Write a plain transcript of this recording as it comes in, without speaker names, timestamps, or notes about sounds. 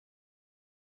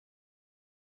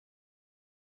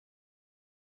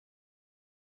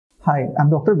Hi, I am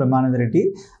doctor ब्रह्मानंद रेड्डी।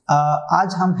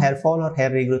 आज हम hair fall और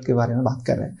हेयर रीग्रोथ के बारे में बात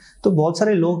कर रहे हैं। तो बहुत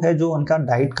सारे लोग हैं जो उनका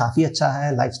डाइट काफ़ी अच्छा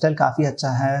है, लाइफस्टाइल काफ़ी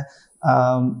अच्छा है,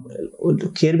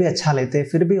 केयर भी अच्छा लेते हैं,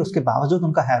 फिर भी उसके बावजूद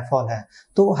उनका हेयर फॉल है।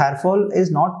 तो hair fall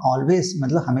is not always,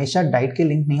 मतलब हमेशा डाइट के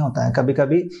लिंक नहीं होता है। कभी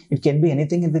कभी it can be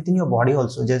anything with in your body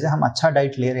also. जैसे हम अच्छा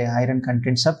डाइट ले रहे हैं, आयरन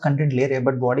कंटेंट सब कंटेंट ले रहे हैं,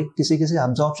 बट बॉडी किसी किसी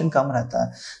अब्जॉर्प्शन कम रहता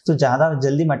है, तो ज़्यादा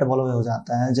जल्दी मेटाबॉलिज्म हो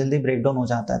जाता है, जल्दी ब्रेक डाउन हो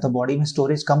जाता है, तो बॉडी में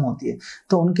स्टोरेज कम होती है,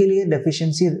 तो उनके लिए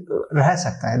डेफिशिएंसी रह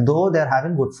सकता है। दो they are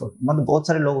having good food, मतलब बहुत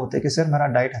सारे लोग होते हैं कि सर मेरा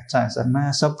डाइट अच्छा है, सर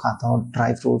मैं सब खाता हूँ,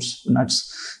 ड्राई फ्रूट्स, नट्स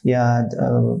या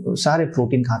सारे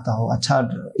प्रोटीन खाता हूँ, अच्छा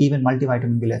इवन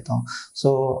मल्टीविटामिन भी लेता हूँ,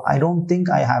 सो I don't think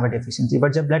I have a deficiency.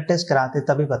 But जब ब्लड टेस्ट कराते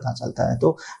तभी पता चलता है।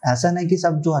 तो ऐसा नहीं कि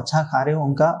सब जो अच्छा खा रहे हो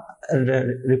उनका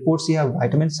रिपोर्ट्स या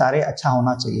विटामिन सारे अच्छा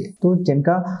होना चाहिए। तो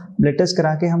जिनका ब्लड टेस्ट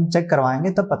करा के हम चेक करवाएंगे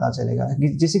तब पता चलेगा कि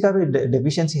किसी का भी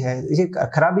डेफिशिएंसी है। ये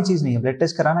खराबी चीज नहीं है, ब्लड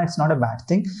टेस्ट कराना it's not a bad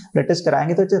thing. Blood test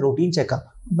कराएंगे तो it's a routine checkup,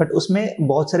 but उसमें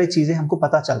बहुत सारी चीजें हमको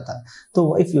पता चलता है।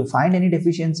 तो if you find any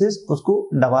deficiencies, उसको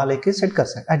दवा लेके सेट कर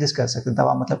सकते, एडजस्ट कर सकते हैं।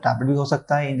 दवा मतलब टैबलेट भी हो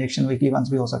सकता है, इंजेक्शन वीकली वंस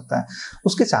भी हो सकता है।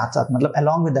 उसके साथ साथ मतलब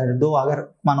अलॉन्ग विद दैट, दो अगर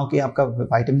मानो कि आपका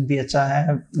विटामिन भी अच्छा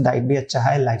है, डाइट भी अच्छा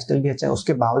है, लाइफस्टाइल भी अच्छा है,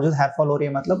 उसके बावजूद हेयर फॉल हो रही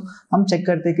है, मतलब हम चेक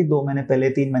करते हैं कि 2 महीने पहले,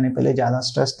 3 महीने पहले ज्यादा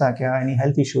स्ट्रेस था क्या, एनी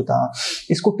हेल्थ इशू था।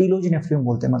 इसको टीलोजिनेफ्रियम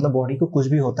बोलते हैं, मतलब बॉडी को कुछ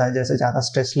भी होता है, जैसे ज्यादा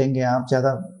स्ट्रेस लेंगे आप,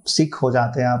 ज्यादा सिक हो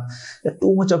जाते हैं आप,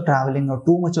 टू मच ऑफ ट्रैवलिंग और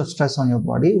too much of stress on your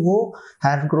body, वो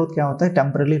हेयर ग्रोथ क्या होता है,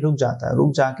 टेम्परली रुक जाता है।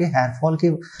 रुक जाके हेयर फॉल के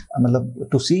मतलब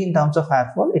to C in terms of hair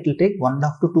fall it will take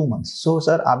 1.5 to 2 months। So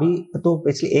sir अभी तो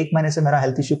पिछले 1 महीने से मेरा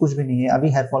हेल्थ इश्यू कुछ भी नहीं है,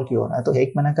 अभी हेयर फॉल क्यों हो रहा है? तो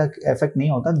 1 महीने का इफेक्ट नहीं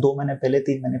होता, 2 महीने पहले,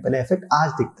 3 महीने पहले इफेक्ट आज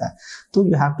दिखता है। तो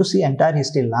you have to C entire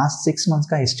history, last 6 months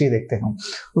का हिस्ट्री देखते हैं हम।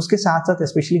 उसके साथ साथ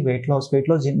स्पेशली वेट लॉस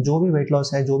जो भी वेट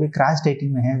लॉस है, जो भी क्रैश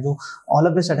डाइटिंग में है, जो ऑल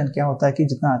ऑफ ए सडन क्या होता है कि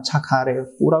जितना अच्छा खा रहे हो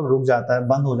पूरा रुक जाता है,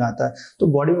 बंद हो जाता है, तो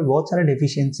बॉडी में बहुत सारे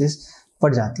डेफिशिएंसीज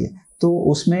पड़ जाती है। तो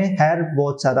उसमें हेयर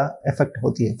बहुत ज़्यादा इफेक्ट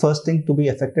होती है। First thing to be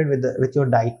affected with your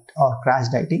diet और crash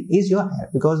dieting is your hair,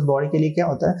 because body के लिए क्या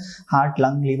होता है, हार्ट,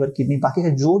 लंग, लीवर, किडनी, बाकी का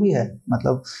जो भी है,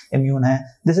 मतलब इम्यून है,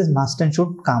 this is must and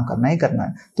should काम करना ही करना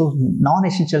है। तो नॉन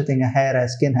एसेंशियल थिंग है, हेयर है,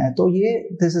 स्किन है, तो ये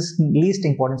this is least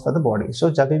importance for the body. सो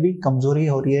जब भी कमजोरी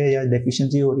हो रही है या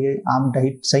डेफिशिएंसी हो रही है, आप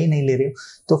डाइट सही नहीं ले रहे हो,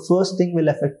 तो first thing will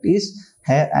affect is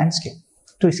here and skin.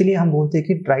 तो इसीलिए हम बोलते हैं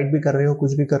कि डाइट भी कर रहे हो,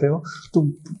 कुछ भी कर रहे हो, तो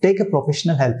take a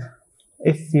professional help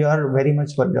if you are very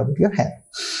much worried about your hair।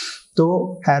 तो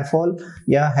हेयर फॉल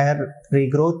या हेयर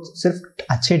रीग्रोथ सिर्फ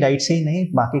अच्छे डाइट से ही नहीं,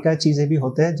 बाकी का चीज़ें भी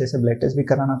होते हैं, जैसे ब्लड टेस्ट भी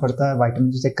कराना पड़ता है,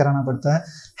 विटामिन चेक कराना पड़ता है,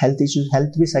 हेल्थ इश्यूज,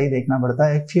 हेल्थ भी सही देखना पड़ता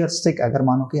है। इफ यू आर सिक, अगर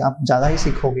मानो कि आप ज़्यादा ही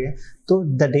सिक हो गए, तो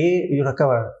द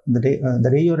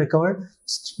डे यू रिकवर,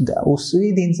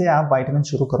 उसी दिन से आप विटामिन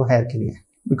शुरू करो हेयर के लिए।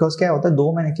 बिकॉज क्या होता है,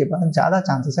 2 महीने के बाद ज्यादा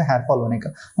चांसेस है हेयर फॉल होने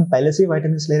का। हम पहले से ही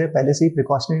विटामिन ले रहे, पहले से ही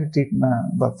प्रिकॉशनरी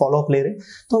फॉलो अप ले रहे,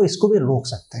 तो इसको भी रोक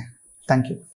सकते हैं।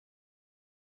 Thank you.